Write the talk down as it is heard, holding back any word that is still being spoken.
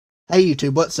Hey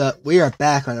YouTube, what's up? We are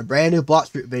back on a brand new Blox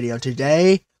video.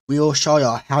 Today, we will show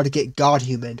y'all how to get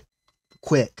GODHUMAN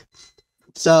quick.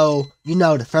 So,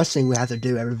 the first thing we have to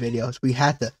do every video is we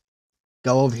have to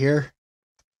go over here,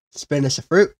 spin us a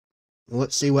fruit, and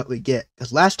let's see what we get.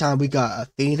 Because last time we got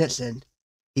a Phoenix and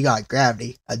he got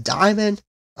Gravity. A Diamond,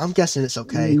 I'm guessing it's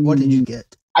okay. What did you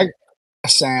get?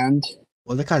 Sand.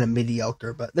 Well, they're kind of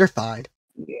mediocre, but they're fine.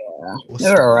 Yeah,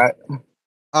 they're alright.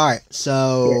 Alright,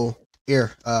 so...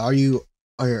 Here, are you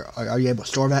able to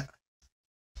store that?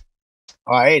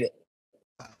 Oh, I ate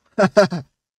it.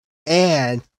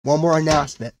 And one more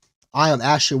announcement. I am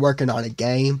actually working on a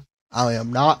game. I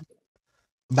am not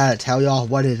about to tell y'all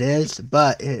what it is,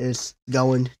 but it is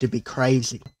going to be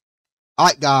crazy.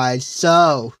 Alright guys,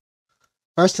 so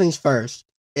first things first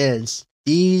is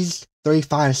these 3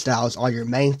 fighting styles are your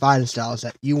main fighting styles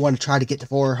that you want to try to get to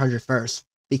 400 first.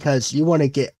 Because you want to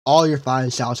get all your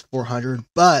fighting styles to 400,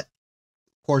 but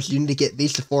of course, you need to get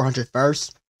these to 400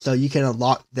 first, so you can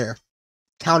unlock their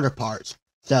counterparts.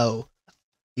 So,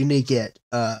 you need to get,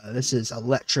 this is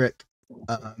electric,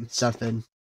 something.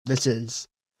 This is,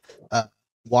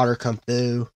 water kung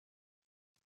fu.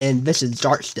 And this is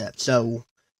dark step. So,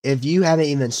 if you haven't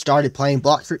even started playing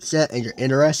Blox Fruit set and you're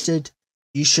interested,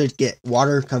 you should get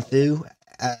water kung fu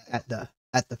at the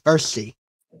first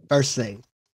thing.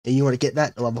 And you want to get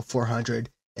that to level 400.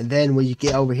 And then when you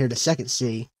get over here to second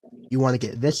C, you want to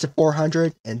get this to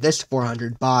 400 and this to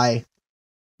 400 by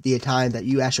the time that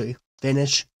you actually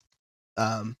finish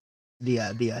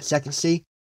the second C.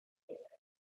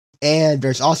 And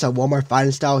there's also one more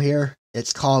fighting style here.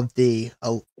 It's called the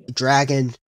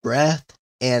Dragon Breath,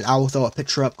 and I will throw a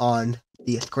picture up on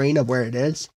the screen of where it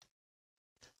is.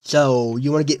 So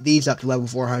you want to get these up to level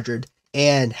 400.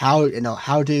 And how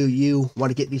do you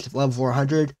want to get these to level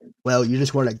 400? Well, you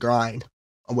just want to grind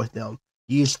with them.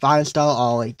 Use fighting style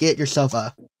only. Get yourself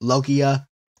a Logia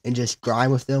and just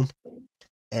grind with them,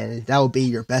 and that will be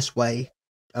your best way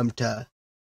to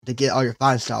get all your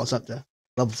fighting styles up to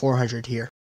level 400 here.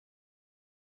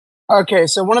 Okay,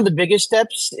 so one of the biggest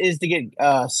steps is to get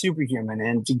Superhuman,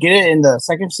 and to get it in the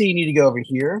second C, you need to go over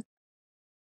here.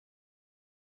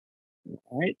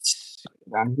 All right,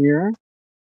 down here.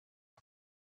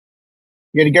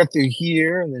 You got to go through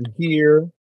here, and then here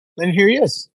he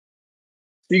is.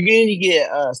 So you're going to get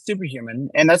Superhuman,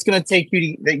 and that's going to take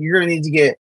you to, that you're going to need to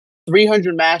get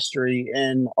 300 mastery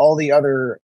in all the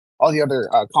other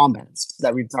combats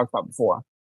that we've talked about before.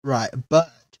 Right,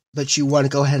 but you want to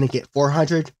go ahead and get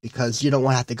 400 because you don't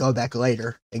want to have to go back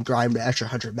later and grind the extra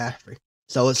 100 mastery.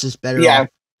 So it's just better off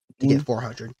to get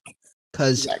 400.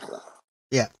 Because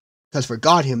for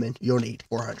GODHUMAN, you'll need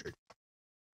 400.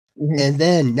 And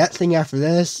then next thing after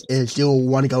this is you'll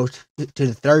want to go to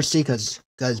the third C because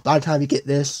by the time you get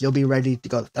this, you'll be ready to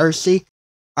go to third C.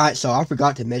 Alright, so I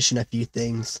forgot to mention a few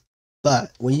things.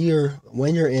 But when you're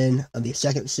in the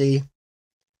second C,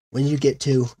 when you get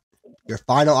to your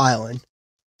final island,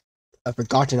 a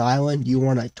forgotten island, you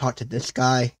want to talk to this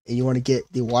guy, and you want to get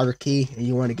the water key, and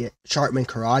you want to get Sharpman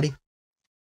Karate.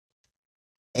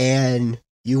 And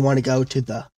you want to go to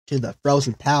the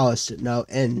frozen palace, in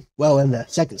the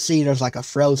second C, there's like a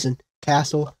frozen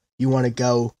castle. You want to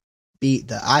go beat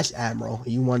the Ice Admiral.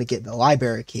 You want to get the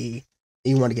library key.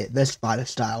 You want to get this fighting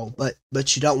style, but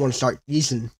you don't want to start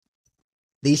using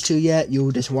these two yet.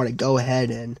 You just want to go ahead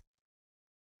and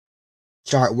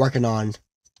start working on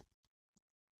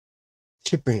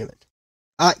Superhuman.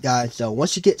 Alright guys, so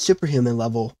once you get Superhuman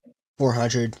level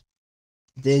 400,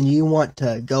 then you want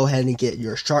to go ahead and get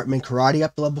your Sharpman Karate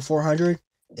up to level 400.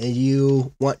 And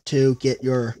you want to get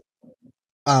your,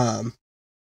 you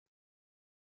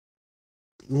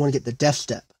want to get the Death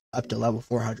Step up to level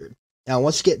 400. Now,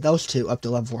 once you get those two up to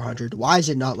level 400, why is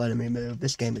it not letting me move?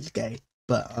 This game is gay.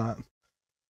 But,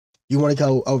 you want to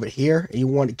go over here, and you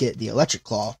want to get the Electric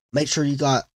Claw. Make sure you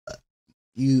got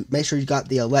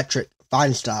the Electric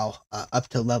Fighting Style up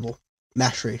to level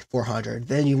Mastery 400.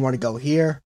 Then you want to go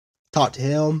here, talk to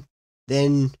him.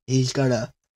 Then he's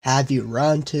gonna have you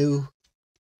run to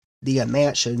the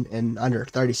mansion in under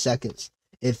 30 seconds.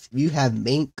 If you have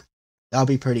Mink, that'll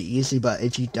be pretty easy, but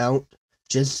if you don't,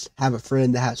 just have a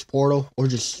friend that has Portal, or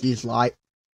just use Light.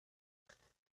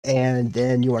 And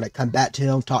then you want to come back to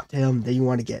him, talk to him, then you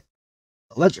want to get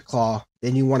Electric Claw,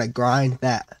 then you want to grind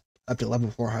that up to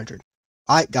level 400.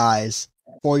 Alright guys,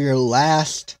 for your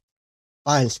last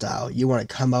fighting style, you want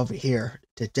to come over here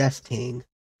to Death King.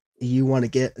 You want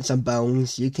to get some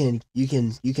bones. You can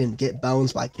get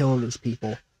bones by killing these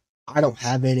people. I don't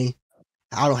have any.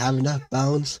 I don't have enough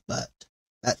bones, but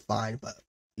that's fine. But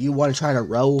you want to try to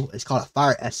roll. It's called a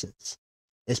Fire Essence.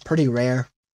 It's pretty rare,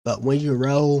 but when you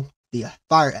roll, the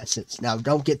fire essence. Now,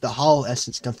 don't get the hollow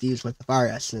essence confused with the fire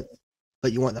essence,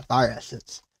 but you want the fire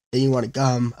essence. Then you want to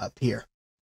come up here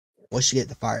once you get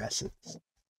the fire essence.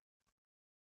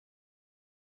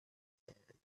 I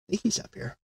think he's up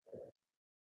here.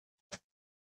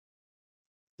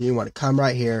 You want to come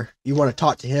right here. You want to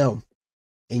talk to him.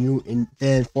 And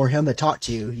then for him to talk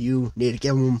to you, you need to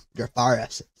give him your fire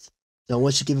essence. So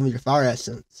once you give him your fire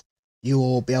essence, you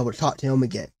will be able to talk to him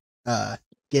and get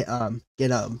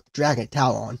Dragon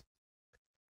Talon.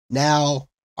 Now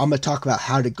I'm gonna talk about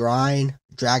how to grind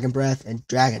Dragon Breath and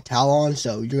Dragon Talon.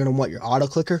 So you're gonna want your auto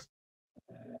clicker,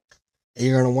 and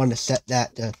you're gonna want to set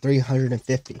that to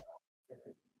 350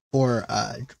 for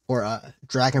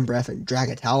Dragon Breath and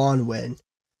Dragon Talon when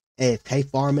AFK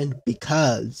farming,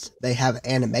 because they have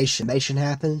animation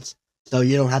happens, so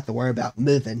you don't have to worry about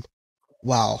moving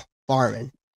while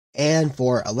farming. And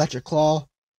for Electric Claw,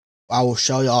 I will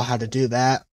show y'all how to do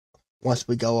that once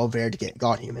we go over there to get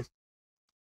GODHUMAN.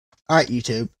 Alright,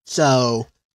 YouTube. So,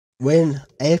 when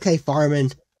AFK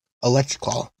farming Electric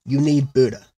Claw, you need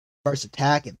Buddha. First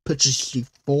attack, it pushes you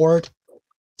forward.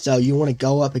 So you want to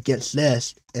go up against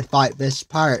this and fight this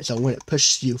pirate. So when it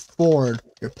pushes you forward,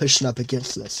 you're pushing up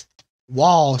against this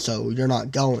wall, so you're not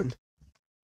going.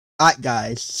 Alright,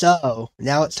 guys. So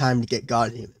now it's time to get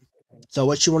GODHUMAN. So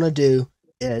what you want to do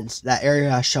is that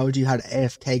area I showed you how to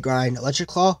AFK grind Electric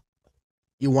Claw.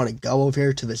 You want to go over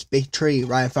here to this big tree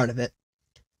right in front of it.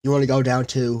 You want to go down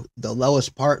to the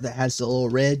lowest part that has the little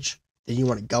ridge. Then you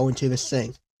want to go into this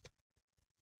thing.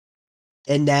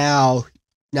 And now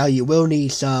you will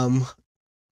need some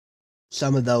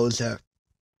of those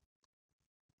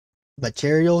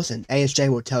materials, and ASJ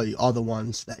will tell you all the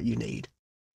ones that you need.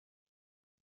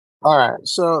 All right,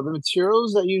 so the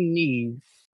materials that you need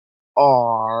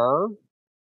are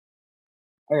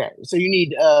okay. So you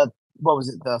need what was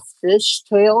it? The fish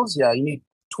tails? Yeah, you need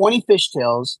 20 fish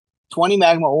tails, 20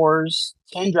 magma ores,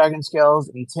 10 dragon scales,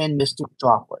 and 10 mystic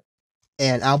droplet.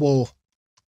 And I'll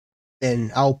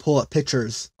pull up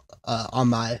pictures on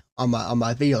my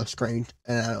video screen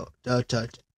to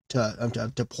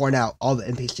point out all the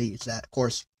NPCs that, of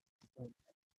course,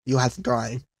 you'll have to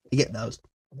grind to get those.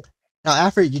 Now,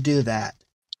 after you do that,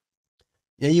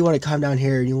 you want to come down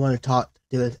here and you want to talk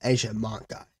to this ancient monk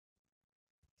guy.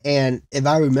 And if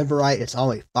I remember right, it's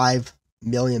only 5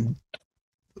 million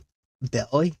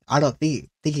belly. I don't think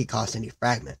it costs any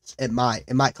fragments. It might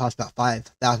cost about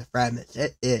 5,000 fragments.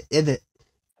 It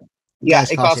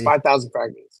costs 5,000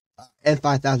 fragments. And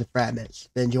 5,000 fragments.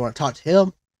 Then you want to talk to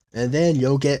him, and then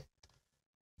you'll get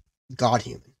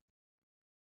GODHUMAN.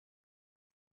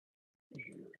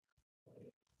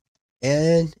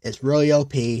 And it's really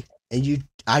OP. And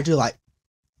I do like,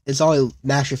 it's only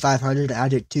Mastery 500, and I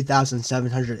did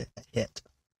 2,700 a hit.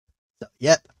 So,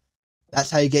 yep. That's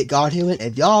how you get GODHUMAN.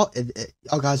 If y'all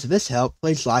guys, if this helped,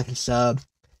 please like and sub.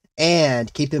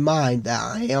 And keep in mind that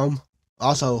I am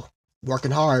also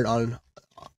working hard on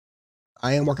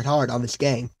this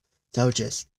game. So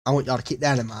I want y'all to keep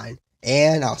that in mind.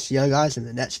 And I'll see you guys in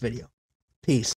the next video. Peace.